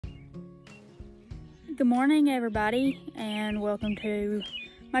Good morning everybody, and welcome to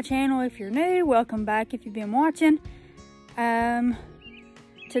my channel. If you're new, welcome back if you've been watching.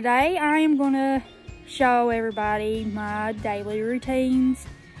 Today I am going to show everybody my daily routines.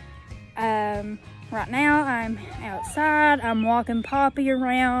 Right now I'm outside. I'm walking Poppy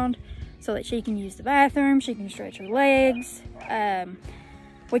around so that she can use the bathroom, she can stretch her legs.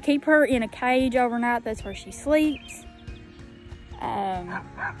 We keep her in a cage overnight, that's where she sleeps.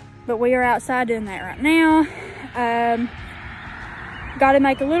 But we are outside doing that right now. Got to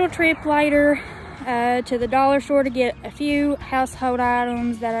make a little trip later to the dollar store to get a few household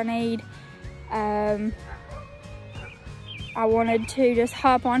items that I need. I wanted to just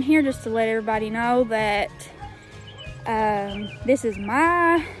hop on here just to let everybody know that this is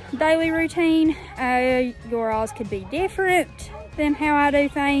my daily routine. Your all's could be different than how I do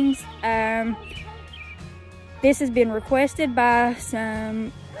things. This has been requested by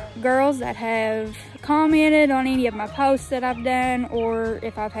some girls that have commented on any of my posts that I've done, or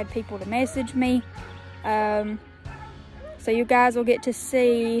if I've had people to message me. So you guys will get to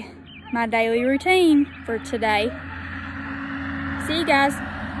see my daily routine for today. See you guys.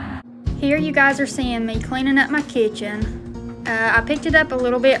 Here you guys are seeing me cleaning up my kitchen. I picked it up a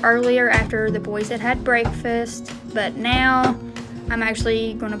little bit earlier after the boys had breakfast, but now I'm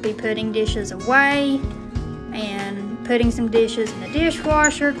actually going to be putting dishes away and putting some dishes in the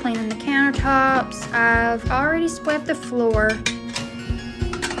dishwasher, cleaning the countertops. I've already swept the floor,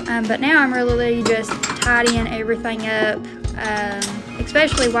 but now I'm really just tidying everything up,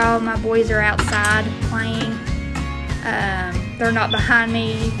 especially while my boys are outside playing. They're not behind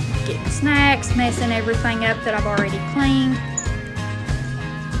me getting snacks, messing everything up that I've already cleaned.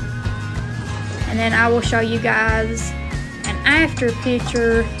 And then I will show you guys an after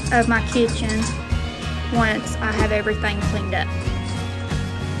picture of my kitchen once I have everything cleaned up.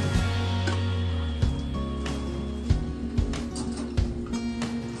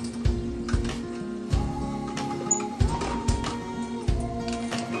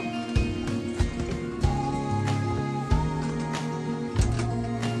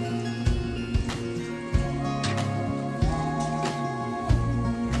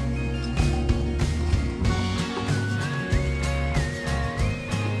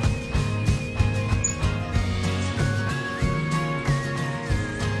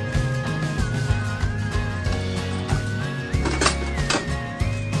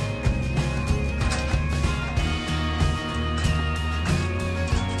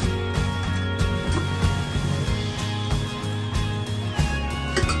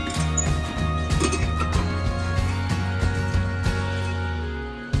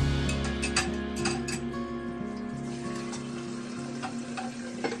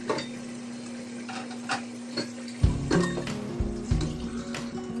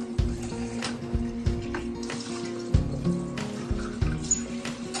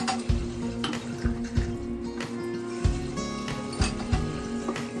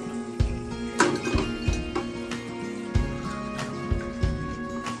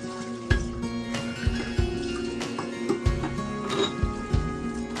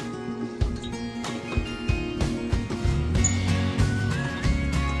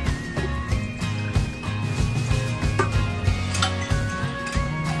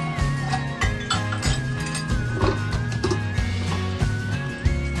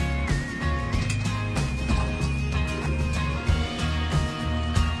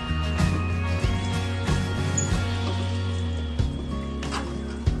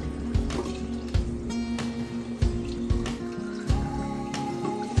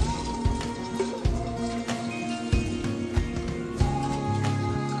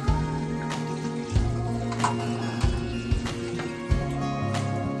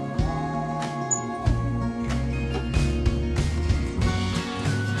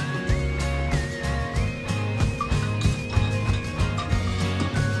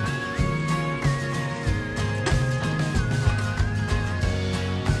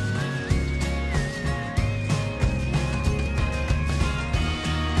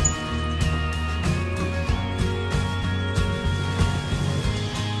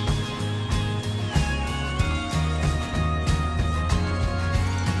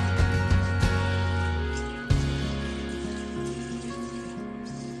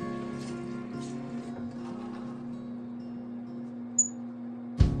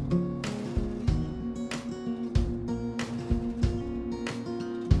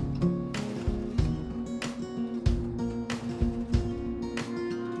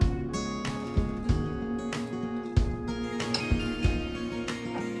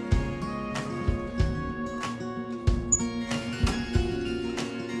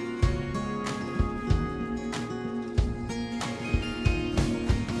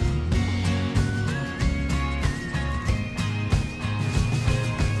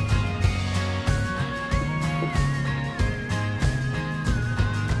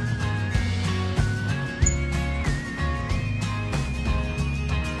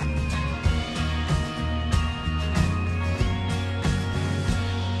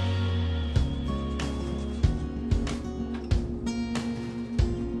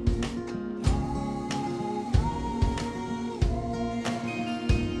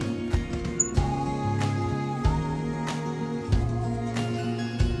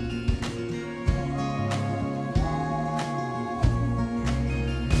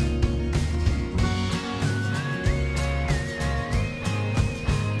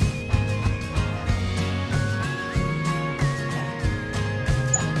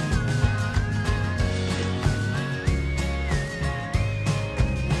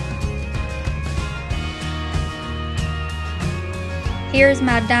 Here's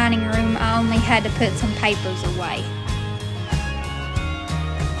my dining room. I only had to put some papers away.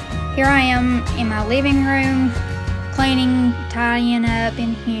 Here I am in my living room, cleaning, tidying up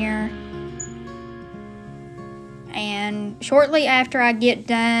in here. And shortly after I get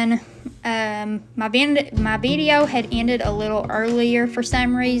done, my video had ended a little earlier for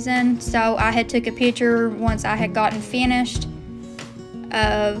some reason, so I had took a picture once I had gotten finished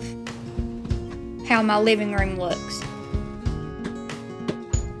of how my living room looks.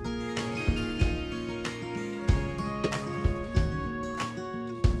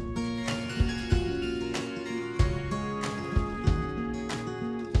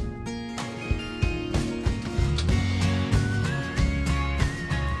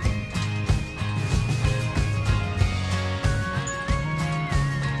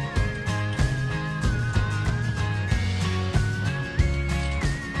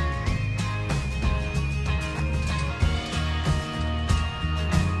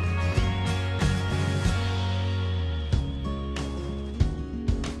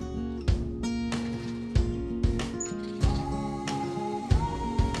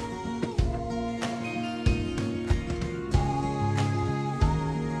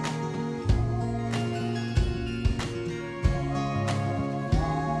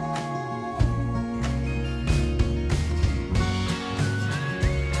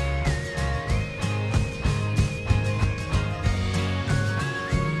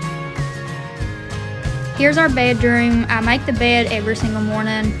 Here's our bedroom. I make the bed every single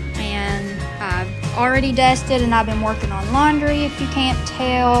morning, and I've already dusted and I've been working on laundry, if you can't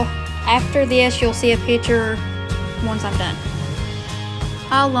tell. After this, you'll see a picture once I'm done.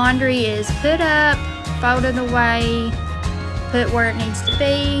 All laundry is put up, folded away, put where it needs to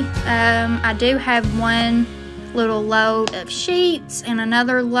be. I do have one little load of sheets and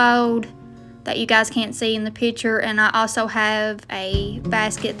another load that you guys can't see in the picture, and I also have a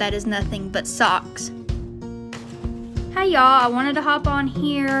basket that is nothing but socks. Hey y'all, I wanted to hop on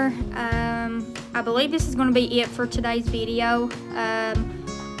here. I believe this is going to be it for today's video. I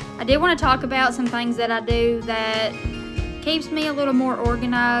did want to talk about some things that I do that keeps me a little more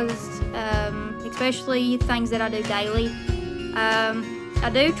organized, especially things that I do daily. I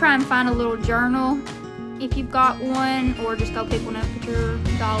do try and find a little journal if you've got one, or just go pick one up at your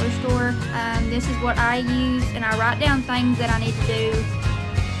dollar store. This is what I use, and I write down things that I need to do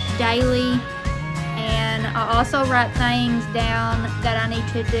daily. And I also write things down that I need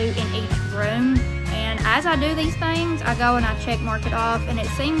to do in each room. And as I do these things, I go and I check mark it off, and it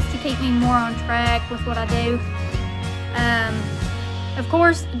seems to keep me more on track with what I do. Of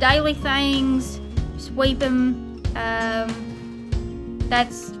course, daily things, sweeping,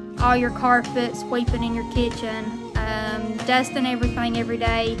 that's all your carpet, sweeping in your kitchen, dusting everything every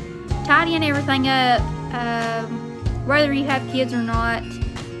day, tidying everything up, whether you have kids or not.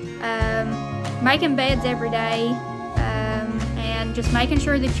 Making beds every day, and just making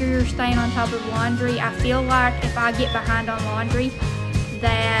sure that you're staying on top of laundry. I feel like if I get behind on laundry,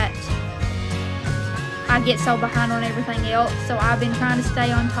 that I get so behind on everything else. So I've been trying to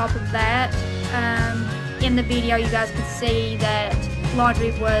stay on top of that. In the video, you guys could see that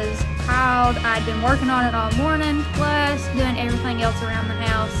laundry was piled. I'd been working on it all morning, plus doing everything else around the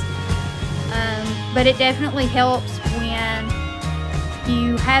house. But it definitely helps when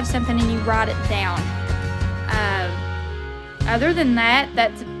you have something and you write it down. Other than that,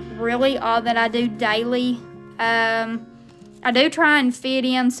 that's really all that I do daily. I do try and fit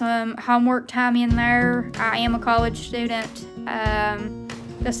in some homework time in there. I am a college student.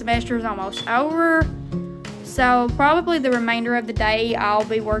 The semester is almost over, so probably the remainder of the day I'll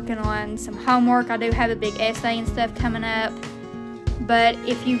be working on some homework. I do have a big essay and stuff coming up. But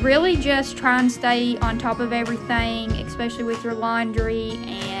if you really just try and stay on top of everything, especially with your laundry,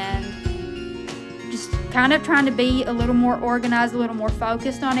 and just kind of trying to be a little more organized, a little more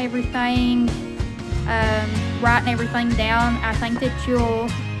focused on everything, writing everything down, I think that you'll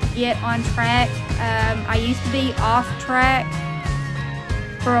get on track. I used to be off track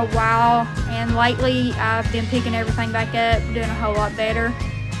for a while, and lately I've been picking everything back up, doing a whole lot better.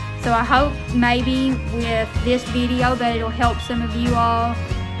 So I hope maybe with this video that it'll help some of you all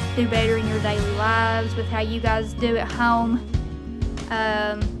do better in your daily lives with how you guys do at home.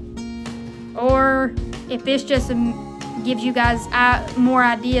 Or if this just gives you guys more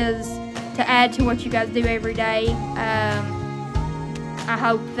ideas to add to what you guys do every day. I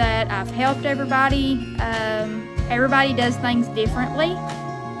hope that I've helped everybody. Everybody does things differently,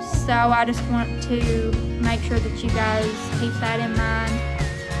 so I just want to make sure that you guys keep that in mind.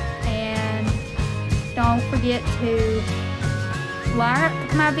 Don't forget to like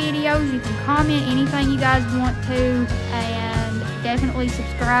my videos. You can comment anything you guys want to, and definitely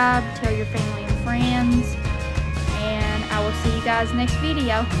subscribe, tell your family and friends, and I will see you guys next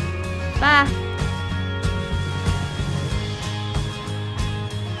video. Bye.